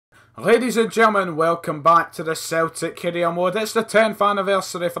Ladies and gentlemen, welcome back to the Celtic career mode. It's the 10th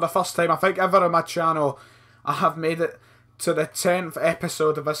anniversary for the first time I think ever on my channel. I have made it to the 10th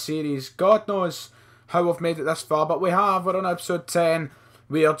episode of a series. God knows how we've made it this far, but we have. We're on episode 10.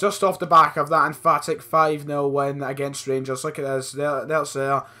 We are just off the back of that emphatic 5-0 win against Rangers. Look at this. There's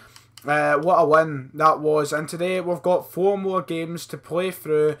there. What a win that was. And today we've got 4 more games to play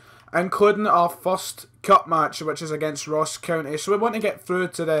through, including our first cup match, which is against Ross County. So we want to get through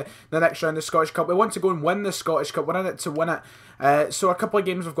to the next round of the Scottish Cup. We want to go and win the Scottish Cup. We're in it to win it. So a couple of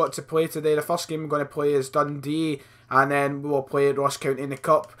games we've got to play today. The first game we're going to play is Dundee, and then we'll play Ross County in the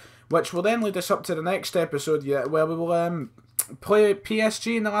Cup, which will then lead us up to the next episode, where we will play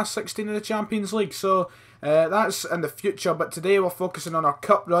PSG in the last 16 of the Champions League. So that's in the future, but today we're focusing on our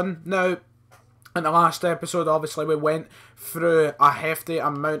cup run. Now, in the last episode, obviously, we went through a hefty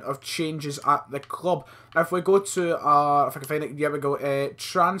amount of changes at the club. If we go to our, if I can find it, here we go,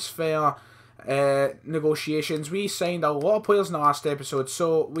 transfer negotiations. We signed a lot of players in the last episode.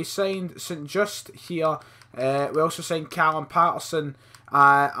 So we signed St Just here. We also signed Callum Patterson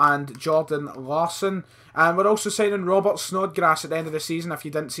and Jordan Larson. And we're also signing Robert Snodgrass at the end of the season. If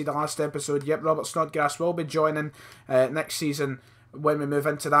you didn't see the last episode, yep, Robert Snodgrass will be joining next season. When we move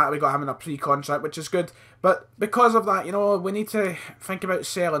into that, we got him in a pre-contract, which is good. But because of that, you know, we need to think about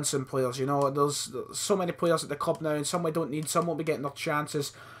selling some players. You know, there's so many players at the club now, and some we don't need, some won't be getting their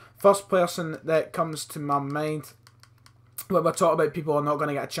chances. First person that comes to my mind when we're talking about people who are not going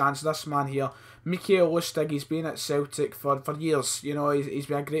to get a chance, this man here, Mikael Lustig. He's been at Celtic for years. You know, he's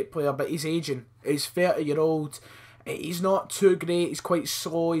been a great player, but he's aging. He's 30-year-old. He's not too great. He's quite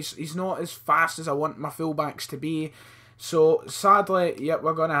slow. He's not as fast as I want my fullbacks to be. So, sadly, yep,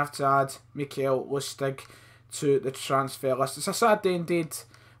 we're going to have to add Mikael Lustig to the transfer list. It's a sad day indeed,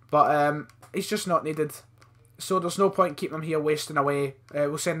 but he's just not needed. So, there's no point keeping him here wasting away.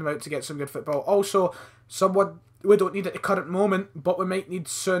 We'll send him out to get some good football. Also, someone we don't need at the current moment, but we might need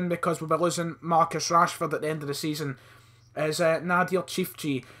soon because we'll be losing Marcus Rashford at the end of the season, is Nadir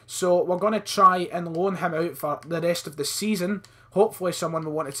Chifchi. So, we're going to try and loan him out for the rest of the season. Hopefully someone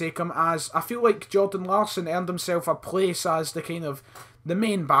will want to take him, as I feel like Jordan Larson earned himself a place as the kind of the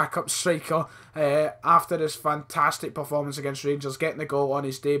main backup striker after his fantastic performance against Rangers, getting the goal on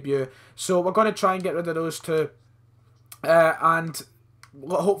his debut. So we're going to try and get rid of those two, and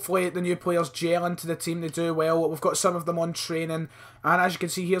hopefully the new players gel into the team. They do well. We've got some of them on training, and as you can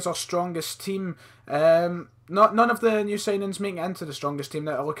see, here's our strongest team. None of the new signings making it into the strongest team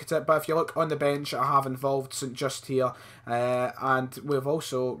that I look at it, but if you look on the bench, I have involved St Just here, and we've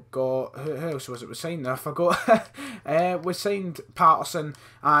also got, who else was it we signed there? I forgot. We signed Patterson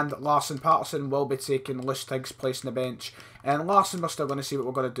and Larson. Patterson will be taking Lustig's place on the bench, and Larson we're still going to see what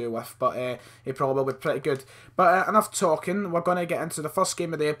we're going to do with, but he probably will be pretty good. But enough talking, we're going to get into the first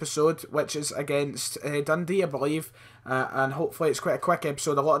game of the episode, which is against Dundee, I believe. And hopefully it's quite a quick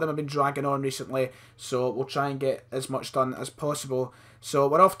episode. A lot of them have been dragging on recently, so we'll try and get as much done as possible. So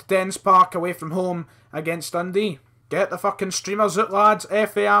we're off to Dens Park away from home against Dundee. Get the fucking streamers out, lads.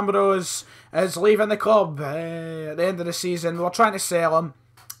 F.A. Ambrose is leaving the club at the end of the season. We're trying to sell him.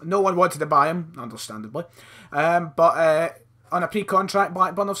 No one wanted to buy him, understandably. But on a pre-contract,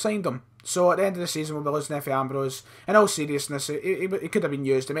 Blackburn have signed him. So at the end of the season, we'll be losing F.A. Ambrose. In all seriousness, he could have been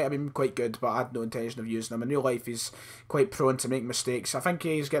used. He might have been quite good, but I had no intention of using him. In real life, he's quite prone to make mistakes. I think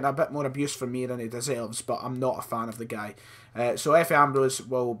he's getting a bit more abuse from me than he deserves, but I'm not a fan of the guy. So F.A. Ambrose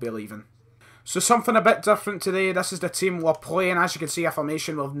will be leaving. So something a bit different today. This is the team we're playing. As you can see, a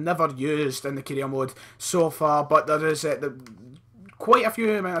formation we've never used in the career mode so far, but there is quite a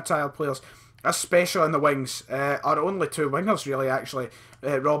few amount of tired players, especially in the wings. Our only 2 wingers, really, actually.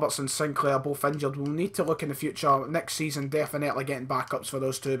 Robertson, Sinclair, both injured. We'll need to look in the future, next season, definitely getting backups for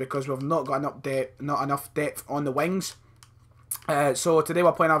those 2, because we've not got enough depth on the wings. So today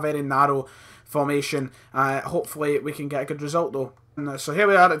we're playing a very narrow formation. Hopefully we can get a good result, though. So here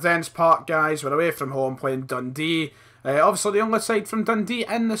we are at Dens Park, guys. We're away from home playing Dundee. Obviously the only side from Dundee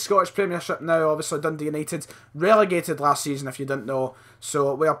in the Scottish Premiership now. Obviously Dundee United relegated last season, if you didn't know.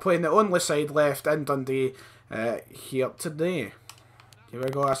 So we are playing the only side left in Dundee here today. Here we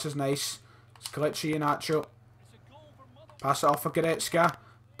go, this is nice. It's glitchy and Nacho. Pass it off for Goretzka.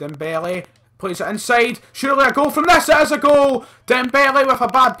 Dembele plays it inside. Surely a goal from this. It is a goal. Dembele with a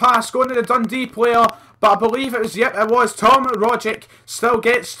bad pass going to the Dundee player. But I believe it was, yep, it was. Tom Rogic still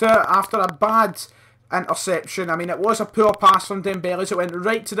gets to it after a bad interception. I mean, it was a poor pass from Dembele. So it went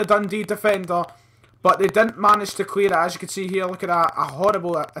right to the Dundee defender. But they didn't manage to clear it. As you can see here, look at that. A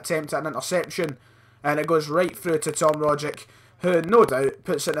horrible attempt at an interception. And it goes right through to Tom Rogic, who no doubt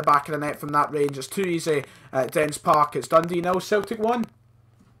puts it in the back of the net from that range. It's too easy at Dens Park. It's Dundee 0, Celtic 1.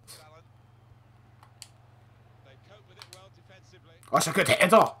 Oh, it's a good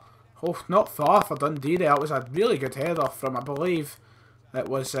header. Oh, not far for Dundee there. It was a really good header from, I believe, it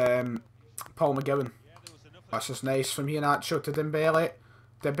was Paul McGowan. That's just nice from Iheanacho to Dembele.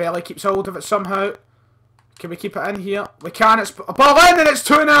 Dembele keeps hold of it somehow. Can we keep it in here? We can. It's a ball in and it's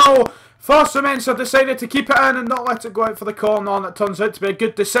 2-0. Forster Mensah decided to keep it in and not let it go out for the corner, and it turns out to be a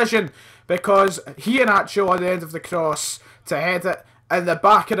good decision because Iheanacho on the end of the cross to head it in the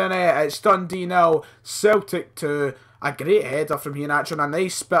back of the net. It's Dundee 0, Celtic 2. A great header from Iheanacho and a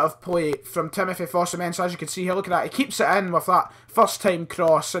nice bit of play from Timothy Forster Mensah. As you can see here, look at that. He keeps it in with that first time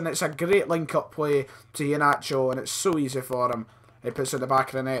cross, and it's a great link-up play to Iheanacho, and it's so easy for him. He puts it in the back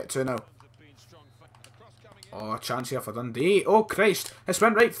of the net, 2-0. Oh, chance here for Dundee. Oh, Christ. It's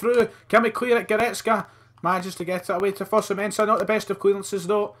went right through. Can we clear it? Goretzka manages to get it away to Forster Mensah. Not the best of clearances,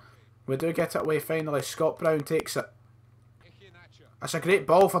 though. We do get it away finally. Scott Brown takes it. That's a great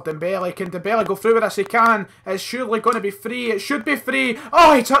ball for Dembele. Can Dembele go through with this? He can. It's surely going to be free. It should be free.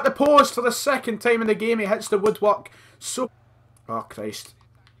 Oh, he's hit the post for the second time in the game. He hits the woodwork. So... Oh, Christ.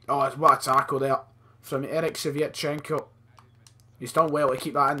 Oh, what a tackle there from Eric Saviatchenko. He's done well to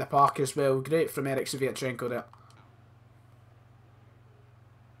keep that in the park as well. Great from Eric Saviatchenko there.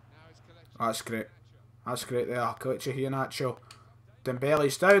 That's great. That's great there. Kelechi Iheanacho.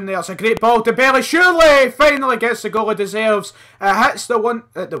 Dembele's down there. It's a great ball. Dembele surely finally gets the goal he deserves. It hits the one.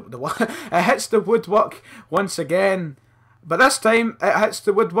 It hits the woodwork once again. But this time it hits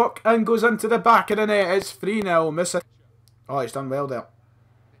the woodwork and goes into the back of the net. It's 3-0. Miss it. Oh, he's done well there.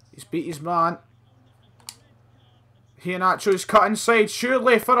 He's beat his man. Iheanacho's cut inside,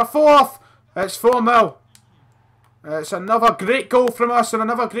 surely for a fourth. It's 4-0. It's another great goal from us and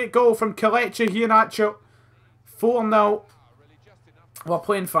another great goal from Kelechi Iheanacho. 4-0. We're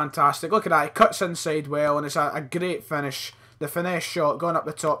playing fantastic. Look at that. He cuts inside well and it's a great finish. The finesse shot going up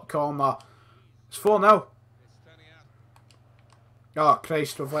the top corner. It's 4-0. Oh,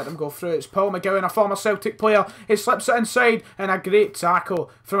 Christ, we've let them go through. It's Paul McGowan, a former Celtic player. He slips it inside and a great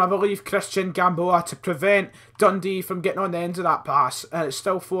tackle from, I believe, Christian Gamboa to prevent Dundee from getting on the end of that pass. And it's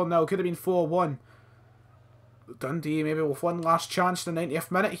still 4-0. Could have been 4-1. Dundee maybe with one last chance in the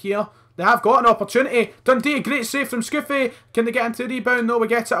 90th minute here. They have got an opportunity. Dundee, great save from Scoofy. Can they get into the rebound? No, we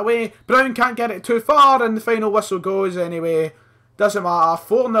get it away. Brown can't get it too far and the final whistle goes anyway. Doesn't matter.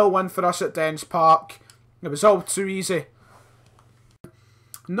 4-0 win for us at Dens Park. It was all too easy.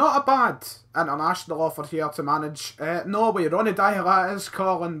 Not a bad international offer here to manage Norway. Ronny Deila is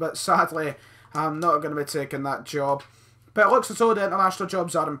calling, but sadly I'm not going to be taking that job. But it looks as though the international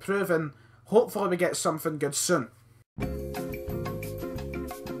jobs are improving. Hopefully we get something good soon.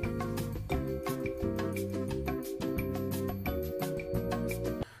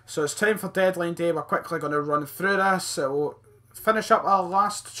 So it's time for deadline day. We're quickly going to run through this. It will finish up our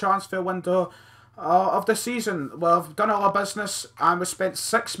last transfer window of the season. Well, we've done all our business and we spent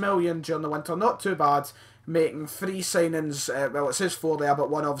 6 million during the winter. Not too bad, making 3 signings. Well, it says 4 there, but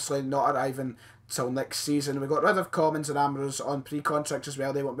 1 obviously not arriving till next season. We got rid of Commons and Ambrose on pre-contracts as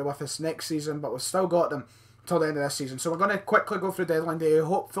well. They won't be with us next season, but we've still got them till the end of this season. So we're going to quickly go through deadline day.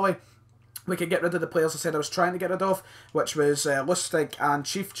 Hopefully we can get rid of the players I said I was trying to get rid of, which was Lustig and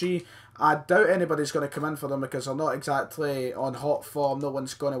Chief G. I doubt anybody's going to come in for them because they're not exactly on hot form. No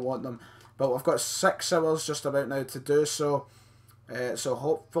one's going to want them. But we've got 6 hours just about now to do so. So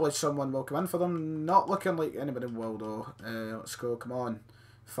hopefully someone will come in for them. Not looking like anybody will though. Let's go, come on.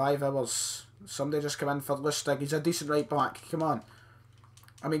 5 hours. Somebody just come in for Lustig. He's a decent right back. Come on.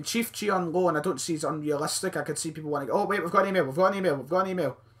 I mean, Chief G on loan, I don't see it's unrealistic. I could see people wanting... Oh, wait, we've got an email. We've got an email. We've got an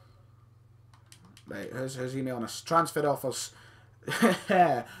email. Right, who's emailing us? Transfer offers.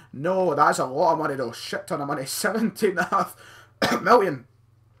 No, that's a lot of money though. Shit ton of money. 17.5 million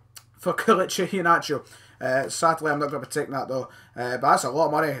for Kelechi Iheanacho. Sadly, I'm not going to be taking that though. But that's a lot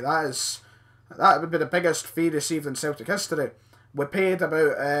of money. That would be the biggest fee received in Celtic history. We paid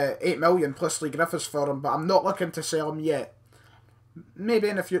about 8 million plus Lee Griffiths for him, but I'm not looking to sell him yet. Maybe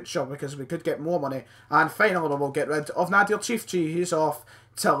in the future because we could get more money. And finally, we'll get rid of Nadir Chief G. He's off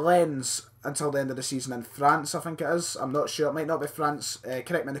to Lens until the end of the season in France, I think it is. I'm not sure. It might not be France.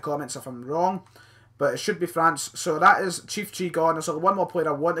 Correct me in the comments if I'm wrong. But it should be France. So that is Chief G gone. There's only one more player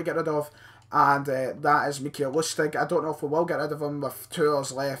I want to get rid of. And that is Mikael Lustig. I don't know if we will get rid of him with 2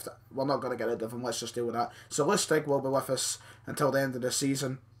 hours left. We're not going to get rid of him. Let's just deal with that. So Lustig will be with us until the end of the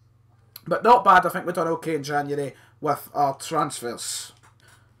season. But not bad. I think we've done okay in January with our transfers.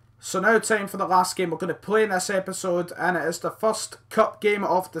 So now time for the last game we're going to play in this episode, and it is the first cup game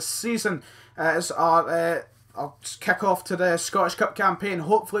of the season. It is our kick-off to the Scottish Cup campaign.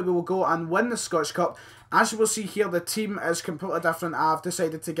 Hopefully we will go and win the Scottish Cup As you will see here, the team is completely different. I've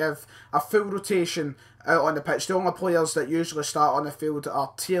decided to give a full rotation out on the pitch. The only players that usually start on the field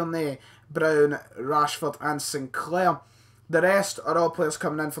are Tierney, Brown, Rashford and Sinclair. The rest are all players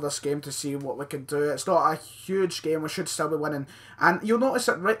coming in for this game to see what we can do. It's not a huge game. We should still be winning. And you'll notice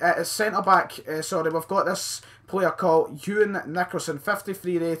that right at centre-back, we've got this player called Ewan Nicholson,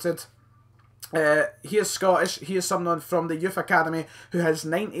 53 rated. He is Scottish. He is someone from the youth academy who has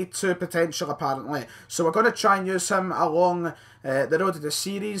 92 potential apparently. So we're going to try and use him along the road of the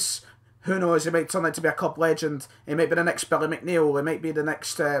series. Who knows, he might turn out to be a club legend. He might be the next Billy McNeil. He might be the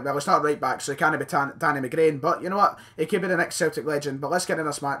next, well, it's not right back, so he can't be Danny McGrain. But you know what? He could be the next Celtic legend. But let's get in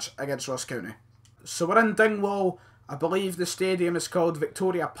this match against Ross County. So we're in Dingwall. I believe the stadium is called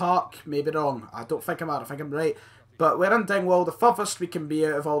Victoria Park. Maybe wrong. I don't think I'm right. I think I'm right. But we're in Dingwall, the furthest we can be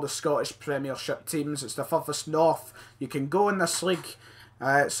out of all the Scottish Premiership teams. It's the furthest north you can go in this league.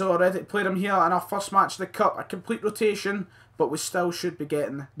 So already played him here in our first match of the Cup. A complete rotation, but we still should be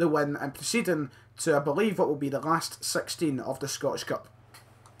getting the win and proceeding to, I believe, what will be the last 16 of the Scottish Cup.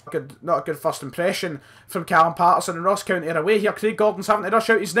 Not a good first impression from Callum Patterson, and Ross County are away here. Craig Gordon's having to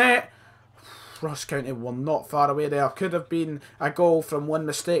rush out his net. Ross County were not far away there. Could have been a goal from one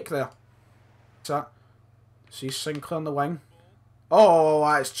mistake there. What's that? See Sinclair on the wing. Oh,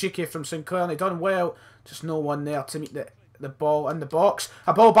 that's cheeky from Sinclair, and he done well. Just no one there to meet the ball in the box.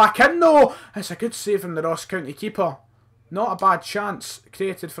 A ball back in though. It's a good save from the Ross County keeper. Not a bad chance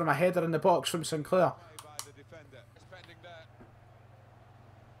created from a header in the box from Sinclair.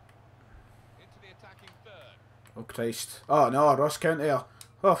 Oh Christ. Oh no, Ross County are...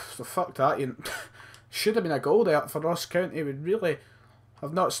 Oh, fuck that. Should have been a goal there for Ross County. We really...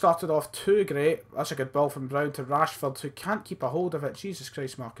 I've not started off too great. That's a good ball from Brown to Rashford, who can't keep a hold of it. Jesus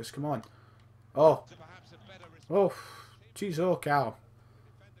Christ, Marcus, come on. Oh. Oh. Jeez, oh, Callum.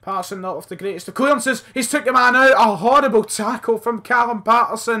 Patterson not with the greatest of clearances. He's took the man out. A horrible tackle from Callum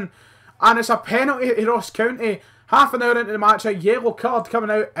Patterson. And it's a penalty to Ross County. Half an hour into the match, a yellow card coming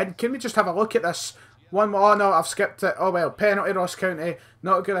out. And can we just have a look at this? One more. Oh, no, I've skipped it. Oh, well, penalty Ross County.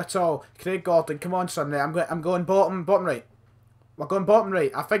 Not good at all. Craig Gordon, come on, son. I'm going bottom right. We're going bottom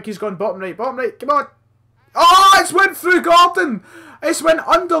right. I think he's going bottom right. Bottom right. Come on. Oh, it's went through Gordon. It's went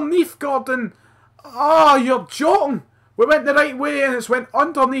underneath Gordon. Oh, you're joking. We went the right way and it's went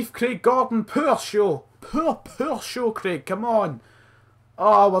underneath Craig Gordon. Poor show. Poor show, Craig. Come on.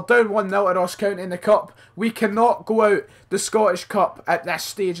 Oh, we're down 1-0 to Ross County in the Cup. We cannot go out the Scottish Cup at this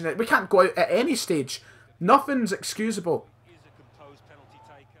stage. We can't go out at any stage. Nothing's excusable.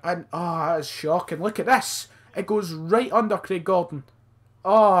 And, oh, that is shocking. Look at this. It goes right under Craig Gordon.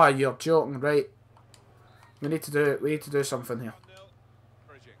 Oh, you're joking, right? We need to do something here.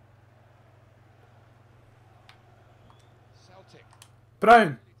 Celtic.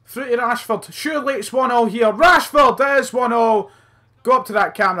 Brown, through to Rashford. Surely it's 1-0 here. Rashford, it is 1-0. Go up to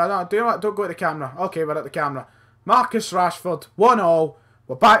that camera. No, don't go to the camera. Okay, we're at the camera. Marcus Rashford, 1-0.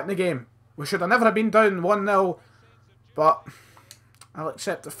 We're back in the game. We should have never been down 1-0, but I'll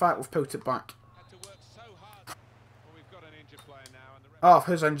accept the fact we've pulled it back. Oh,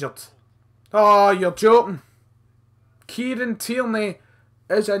 who's injured? Oh, you're joking. Kieran Tierney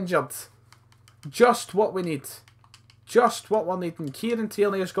is injured. Just what we need. Just what we're needing. Kieran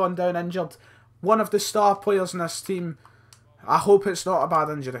Tierney has gone down injured. One of the star players in this team. I hope it's not a bad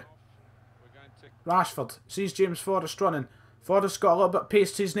injury. Rashford sees James Forrest running. Forrest got a little bit of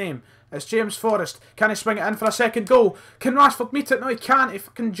pace to his name. It's James Forrest. Can he swing it in for a second goal? Can Rashford meet it? No, he can't. He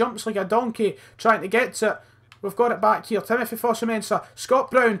fucking jumps like a donkey trying to get to it. We've got it back here. Timothy Fosu-Mensah.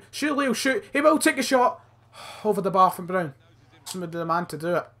 Scott Brown. Surely he'll shoot. He will take a shot. Over the bar from Brown. Somebody the man to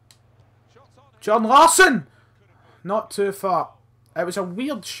do it. John Larson. Not too far. It was a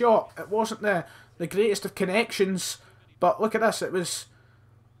weird shot. It wasn't the greatest of connections. But look at this. It was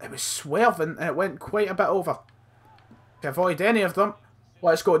swerving and it went quite a bit over. To avoid any of them,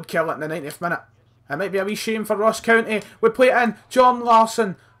 let's go and kill it in the 90th minute. It might be a wee shame for Ross County. We play it in. John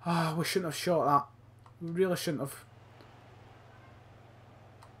Larson. Ah, we shouldn't have shot that. We really shouldn't have.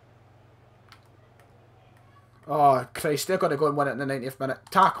 Oh, Christ. They're going to go and win it in the 90th minute.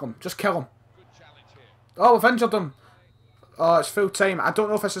 Tackle him. Just kill him. Oh, we've injured him. Oh, it's full time. I don't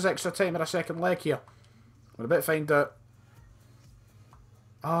know if this is extra time or a second leg here. We're about to find out.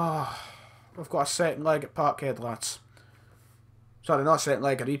 Oh, we've got a second leg at Parkhead, lads. Sorry, not a second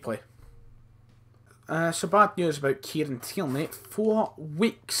leg, a replay. So bad news about Kieran Tierney. 4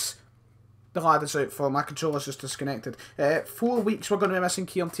 weeks the lad is out for. My controller's just disconnected. 4 weeks we're going to be missing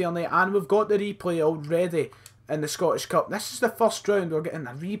Kieran Tierney, and we've got the replay already in the Scottish Cup. This is the first round. We're getting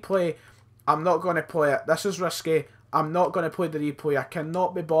a replay. I'm not going to play it. This is risky. I'm not going to play the replay. I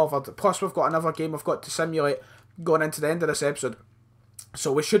cannot be bothered. Plus, we've got another game we've got to simulate going into the end of this episode.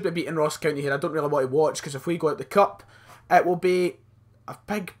 So we should be beating Ross County here. I don't really want to watch, because if we go out the cup, it will be a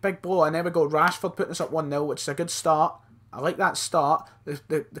big blow. And there we go. Rashford putting us up 1-0, which is a good start. I like that start.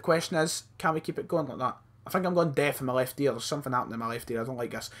 The question is, can we keep it going like that? I think I'm going deaf in my left ear. There's something happening in my left ear. I don't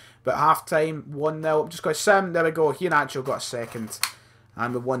like this. But half time, 1-0. I'm just going to sim. There we go. Iheanacho got a second.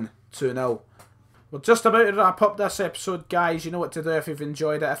 And we won 2-0. We're just about to wrap up this episode, guys. You know what to do if you've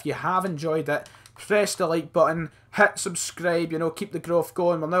enjoyed it. If you have enjoyed it, press the like button, hit subscribe, you know, keep the growth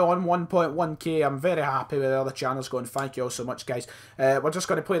going. We're now on 1.1k. I'm very happy with where the channel's going. Thank you all so much, guys. We're just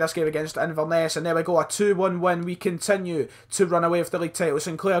going to play this game against Inverness, and there we go, a 2-1 win. We continue to run away with the league title.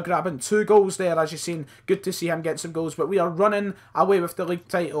 Sinclair grabbing 2 goals there, as you've seen. Good to see him getting some goals, but we are running away with the league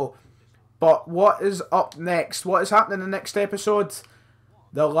title. But what is up next? What is happening in the next episode?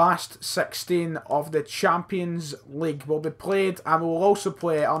 The last 16 of the Champions League will be played, and we will also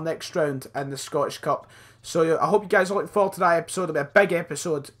play our next round in the Scottish Cup. So I hope you guys are looking forward to that episode. It'll be a big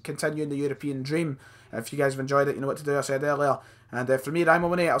episode, continuing the European dream. If you guys have enjoyed it, you know what to do, I said earlier. And for me, I'm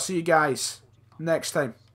I'll see you guys next time.